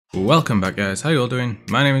Welcome back, guys. How you all doing?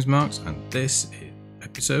 My name is Marx and this is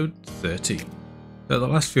episode 13. So the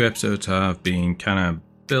last few episodes have been kind of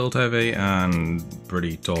build heavy and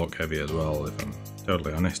pretty talk heavy as well, if I'm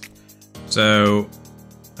totally honest. So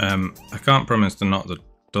I can't promise to not the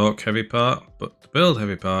talk heavy part, but the build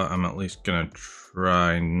heavy part I'm at least gonna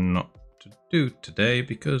try not to do today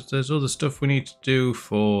because there's other stuff we need to do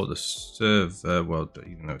for the server. Well,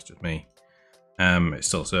 even though it's just me, it's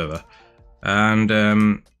still a server,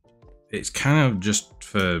 and it's kind of just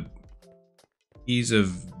for ease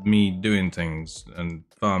of me doing things and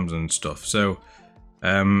farms and stuff. So,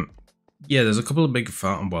 yeah, there's a couple of big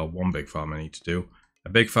farms. Well, one big farm I need to do. A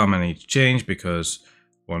big farm I need to change because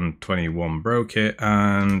 121 broke it,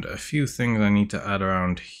 and a few things I need to add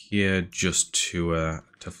around here just to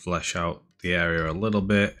flesh out the area a little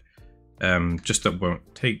bit. Just that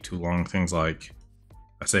won't take too long. Things like,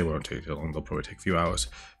 I say won't take too long. They'll probably take a few hours,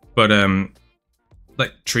 but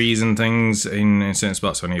like trees and things in certain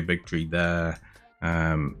spots. So I need a big tree there,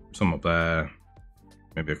 some up there,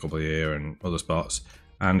 maybe a couple here and other spots.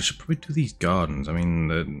 And I should probably do these gardens. I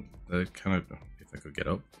mean, they're kind of, if I could get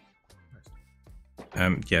up.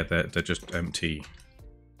 Yeah, they're just empty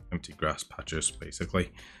grass patches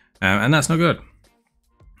basically, and that's not good.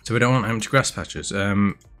 So we don't want empty grass patches.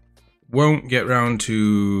 Won't get round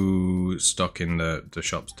to stocking the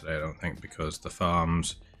shops today, I don't think, because the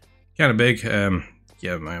farm's kind of big.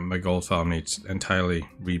 Yeah, my gold farm needs entirely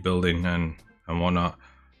rebuilding and whatnot.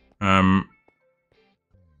 And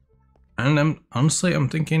honestly, I'm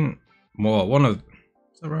thinking more. Is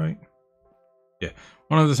that right? Yeah,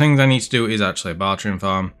 one of the things I need to do is actually a bartering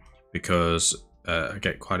farm, because I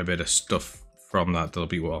get quite a bit of stuff from that. There'll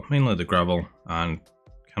be, well, mainly the gravel and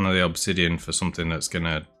kind of the obsidian for something that's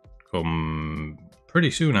gonna come pretty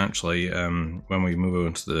soon, actually, when we move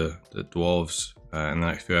on to the dwarves in the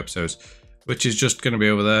next few episodes, which is just going to be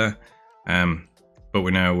over there. But we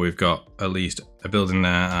know we've got at least a building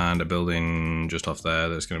there and a building just off there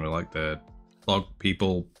that's going to be like the log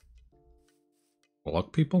people, the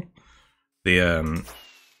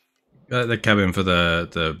cabin for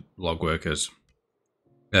the log workers,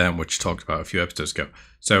 which talked about a few episodes ago.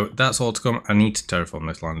 So that's all to come. I need to terraform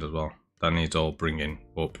this land as well. That needs all bringing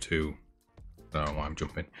up to, I don't know why I'm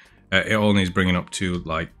jumping. It all needs bringing up to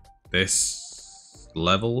like this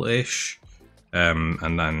level-ish,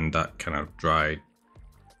 and then that kind of dry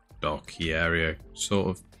docky area sort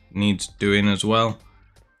of needs doing as well.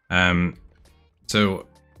 So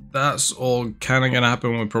that's all kind of gonna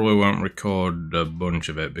happen. We probably won't record a bunch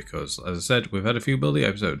of it because, as I said, we've had a few building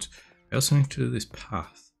episodes. I also need to do this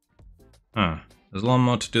path. There's a lot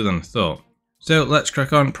more to do than I thought. So let's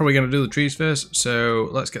crack on. Probably going to do the trees first, so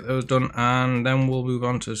let's get those done and then we'll move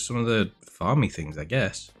on to some of the farmy things, I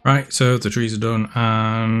guess. Right, so the trees are done,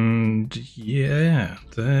 and yeah,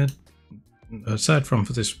 they're, aside from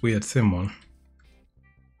for this weird thin one,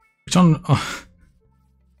 which when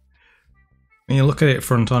you look at it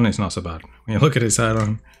front on, it's not so bad. When you look at it side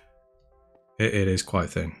on, it is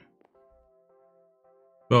quite thin.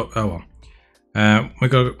 But oh well.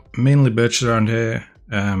 We've got mainly birches around here.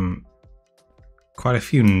 Quite a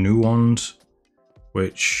few new ones,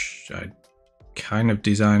 which I kind of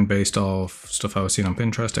designed based off stuff I was seeing on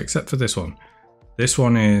Pinterest, except for this one. This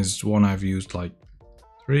one is one I've used like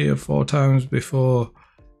 3 or 4 times before,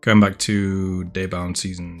 going back to Daybound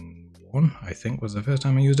Season 1, I think was the first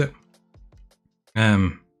time I used it.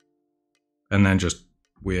 And then just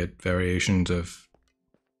weird variations of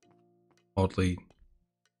oddly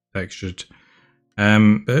textured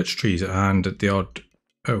birch trees and the odd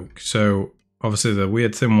oak. So obviously the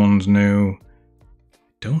weird thin one's new.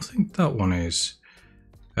 Don't think that one is.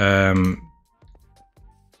 Oh,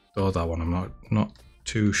 that one I'm not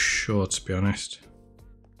too sure, to be honest.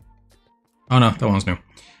 Oh no, that one's new.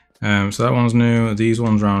 So that one's new. These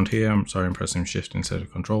ones around here, I'm sorry, I'm pressing shift instead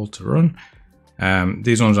of control to run.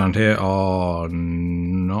 These ones around here are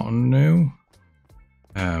not new.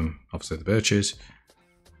 Obviously the birches,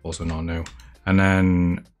 also not new. And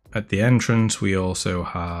then at the entrance we also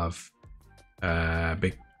have a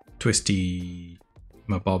big twisty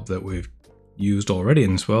mabob that we've used already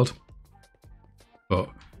in this world, but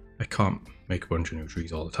I can't make a bunch of new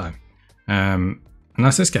trees all the time. And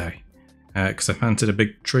that's this guy, because I planted a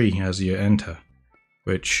big tree as you enter,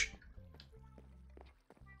 which,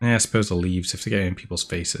 yeah, I suppose the leaves, if they get in people's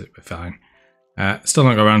faces, it'll be fine. Still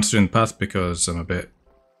not go around to doing the path because I'm a bit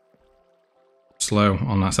slow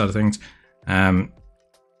on that side of things.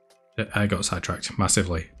 I got sidetracked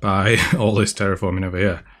massively by all this terraforming over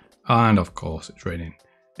here. And of course it's raining.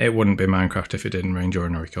 It wouldn't be Minecraft if it didn't rain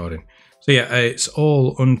during a recording. So yeah, it's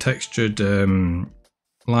all untextured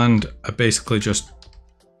land. I basically just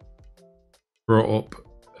brought up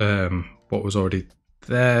what was already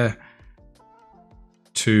there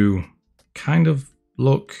to kind of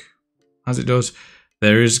look as it does.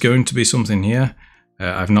 There is going to be something here.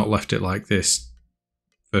 I've not left it like this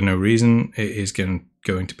for no reason. It is going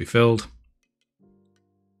to be filled.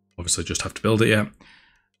 Obviously just have to build it yet.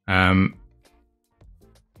 A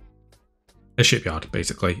shipyard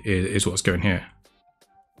basically is what's going here.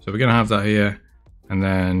 So we're going to have that here, and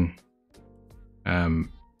then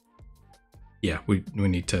yeah, we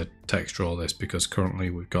need to texture all this because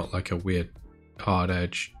currently we've got like a weird hard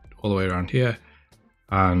edge all the way around here,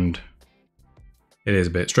 and it is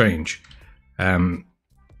a bit strange. But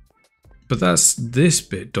that's this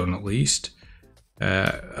bit done at least.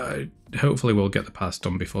 Hopefully we'll get the paths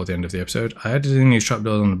done before the end of the episode. I added in these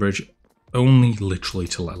trapdoors on the bridge only literally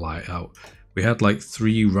to let light out. We had like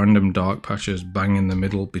 3 random dark patches bang in the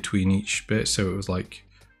middle between each bit, so it was like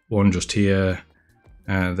one just here,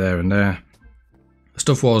 there and there.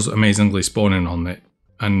 Stuff was amazingly spawning on it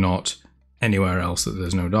and not anywhere else that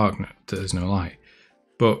there's no darkness, that there's no light.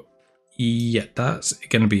 But yeah, that's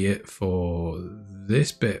going to be it for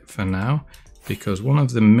this bit for now, because one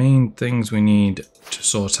of the main things we need to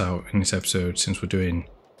sort out in this episode, since we're doing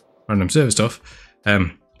random server stuff,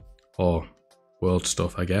 or world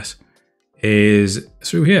stuff I guess, is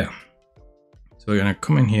through here. So we're going to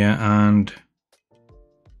come in here and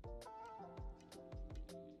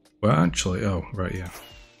we're actually, oh right, yeah,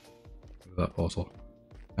 that portal.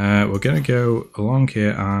 We're going to go along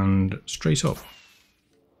here and straight up,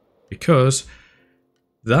 because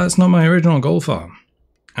that's not my original gold farm.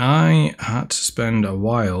 I had to spend a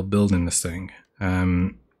while building this thing.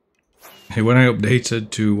 When I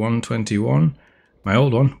updated to 121, my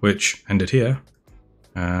old one, which ended here,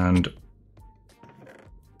 and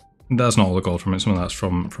that's not all the gold from it, some of that's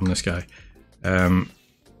from this guy.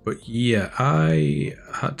 But yeah, I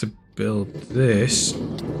had to build this.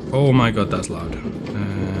 Oh my god, that's loud.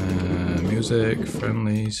 Music,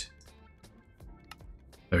 friendlies.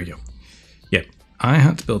 There we go. Yeah, I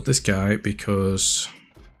had to build this guy because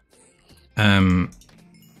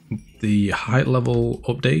the height level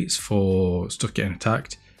updates for stuff getting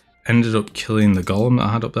attacked ended up killing the golem that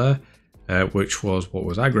I had up there, which was what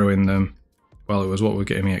was aggroing them. Well, it was what was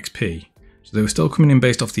getting me XP. So they were still coming in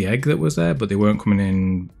based off the egg that was there, but they weren't coming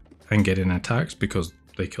in and getting attacked because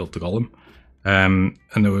they killed the golem. And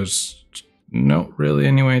there was not really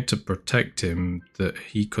any way to protect him that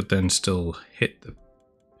he could then still hit the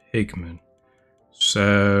pigman.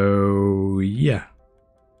 So yeah,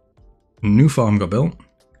 new farm got built.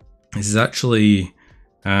 This is actually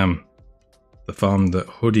the farm that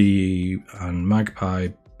Hoodie and Magpie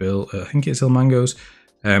built. I think it's Ilmango's,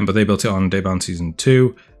 but they built it on Daybound Season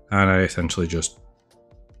 2, and I essentially just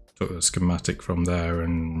took the schematic from there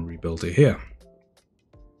and rebuilt it here.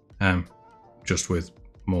 Just with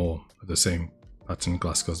more of the same pattern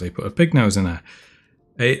glass, because they put a pig nose in there.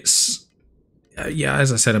 It's, yeah,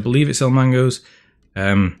 as I said, I believe it's Ilmango's.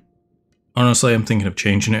 Honestly, I'm thinking of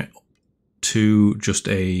changing it to just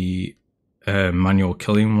a manual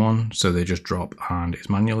killing one, so they just drop and it's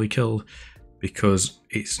manually killed, because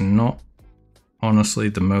it's not honestly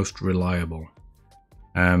the most reliable.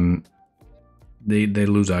 They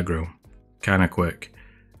lose aggro kind of quick,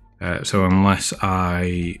 so unless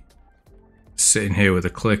I sit in here with a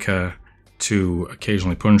clicker to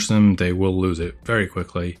occasionally punch them, they will lose it very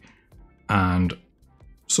quickly, and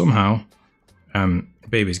somehow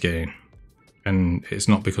babies get in. And it's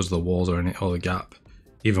not because of the walls or the gap.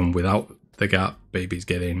 Even without the gap, babies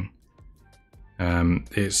get in.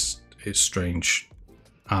 It's strange,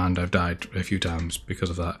 and I've died a few times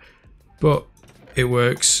because of that. But it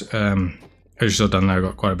works. As you saw down there, I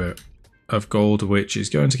got quite a bit of gold, which is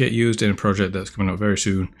going to get used in a project that's coming up very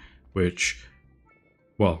soon. Which,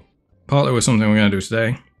 well, partly was something we're going to do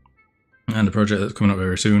today, and a project that's coming up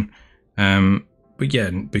very soon. But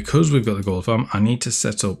yeah, because we've got the gold farm, I need to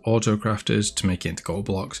set up auto crafters to make it into gold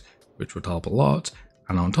blocks, which would help a lot.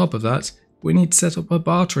 And on top of that, we need to set up a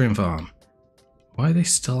bartering farm. Why are they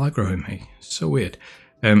still aggroing me? So weird.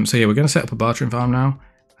 So yeah, we're going to set up a bartering farm now,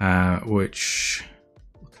 which,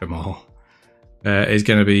 look at them all, is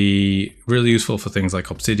going to be really useful for things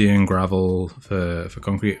like obsidian, gravel, for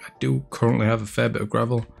concrete. I do currently have a fair bit of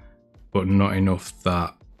gravel, but not enough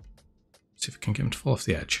that... Let's see if I can get them to fall off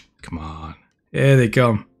the edge. Come on. Here they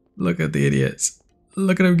come. Look at the idiots.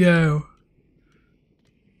 Look at them go.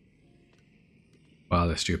 Wow,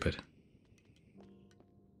 they're stupid.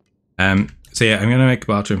 So yeah, I'm going to make a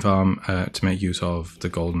bartering farm to make use of the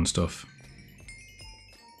golden stuff,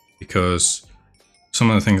 because some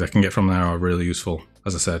of the things I can get from there are really useful,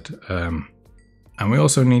 as I said. And we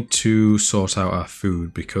also need to sort out our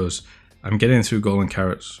food, because I'm getting through golden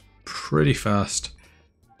carrots pretty fast,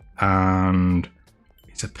 and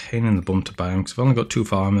it's a pain in the bum to buy them because I've only got 2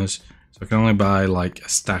 farmers, so I can only buy like a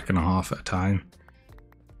stack and a half at a time,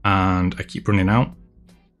 and I keep running out. I'm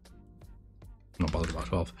not bothered about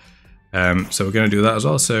 12. So we're going to do that as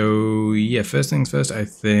well. So yeah, first things first, I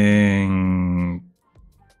think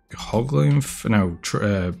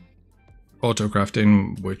auto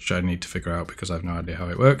crafting, which I need to figure out because I have no idea how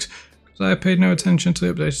it works because I paid no attention to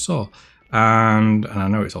the update at all, and I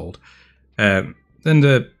know it's old. Then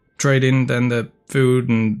the trading, then the food,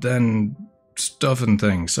 and then stuff and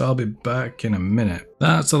things. So I'll be back in a minute.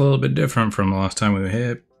 That's a little bit different from the last time we were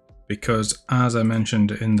here because, as I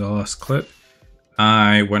mentioned in the last clip,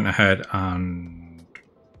 I went ahead and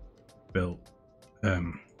built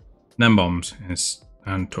nem bombs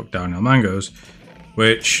and took down El Mangoes,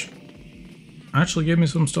 which actually gave me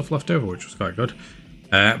some stuff left over, which was quite good.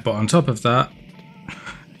 But on top of that,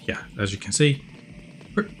 yeah, as you can see,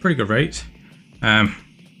 pretty good rate. I've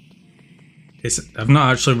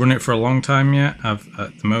not actually run it for a long time yet. I've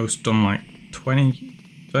at the most done like 20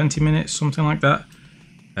 minutes, something like that.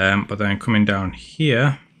 But then coming down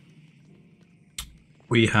here,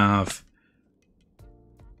 we have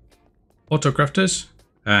autocrafters.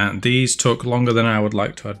 These took longer than I would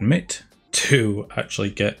like to admit to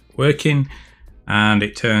actually get working, and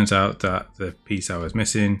it turns out that the piece I was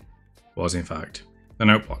missing was in fact the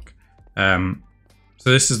note block. So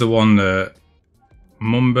this is the one that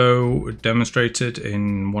Mumbo demonstrated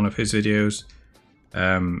in one of his videos.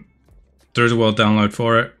 There is a world download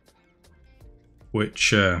for it,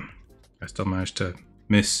 which I still managed to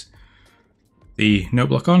miss the note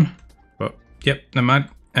block on, but yep, never mind.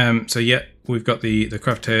 So yeah, we've got the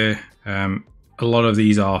craft here. A lot of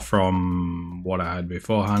these are from what I had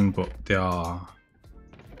beforehand, but there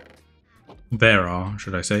are,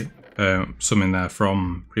 should I say, some in there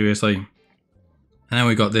from previously. And then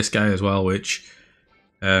we got this guy as well, which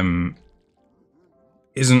isn't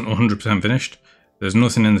 100% finished. There's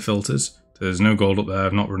nothing in the filters. There's no gold up there.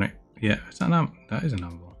 I've not run it yet. Is that that is an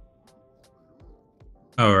anvil.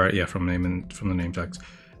 Oh right, yeah, from the name tags.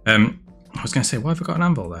 I was going to say, why have I got an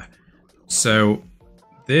anvil there? So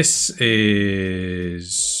this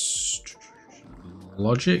is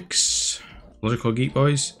Logical Geek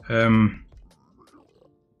Boys. That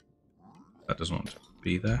doesn't want to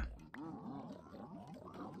be there.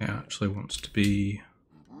 It actually wants to be.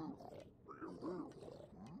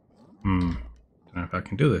 Don't know if I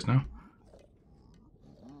can do this now.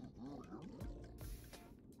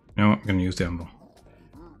 You know what? I'm going to use the anvil.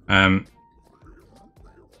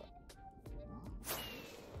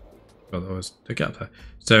 Well, there was the gap there.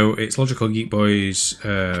 So it's Logical Geek Boys,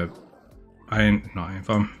 Piglin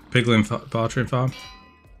Bartering Farm.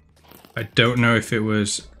 I don't know if it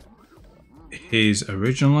was his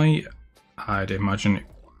originally. I'd imagine it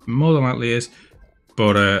more than likely is,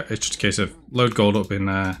 but it's just a case of load gold up in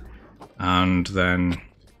there and then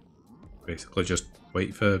basically just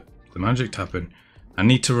wait for the magic to happen. I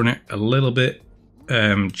need to run it a little bit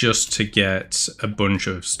just to get a bunch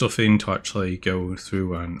of stuff in to actually go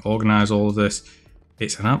through and organize all of this.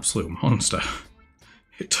 It's an absolute monster.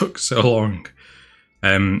 It took so long.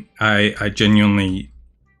 I genuinely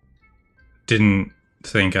didn't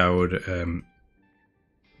think I would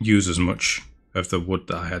use as much of the wood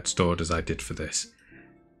that I had stored as I did for this.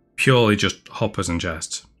 Purely just hoppers and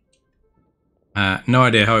chests. No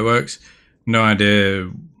idea how it works. No idea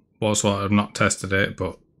what sort. I've not tested it,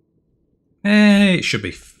 but it should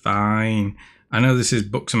be fine. I know this is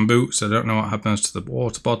books and boots. I don't know what happens to the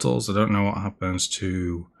water bottles. I don't know what happens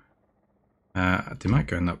to... they might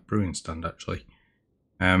go in that brewing stand, actually.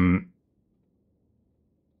 The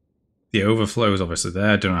overflow is obviously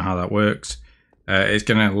there. I don't know how that works. It's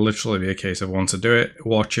going to literally be a case of once I do it,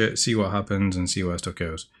 watch it, see what happens, and see where stuff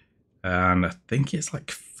goes. And I think it's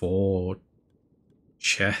like 4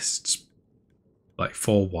 chests, like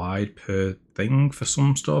 4 wide per thing for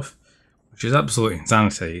some stuff, which is absolute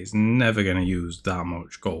insanity. It's never going to use that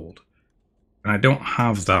much gold. And I don't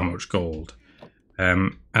have that much gold.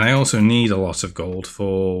 And I also need a lot of gold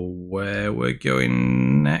for where we're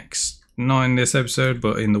going next. Not in this episode,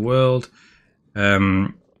 but in the world.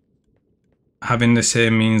 Having this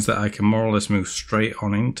here means that I can more or less move straight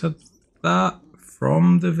on into that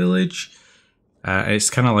from the village.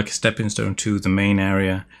 It's kind of like a stepping stone to the main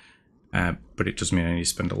area. But it does mean I need to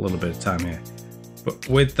spend a little bit of time here. But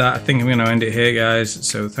with that, I think I'm going to end it here, guys.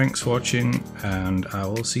 So thanks for watching, and I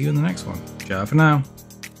will see you in the next one. Ciao for now.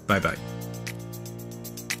 Bye-bye.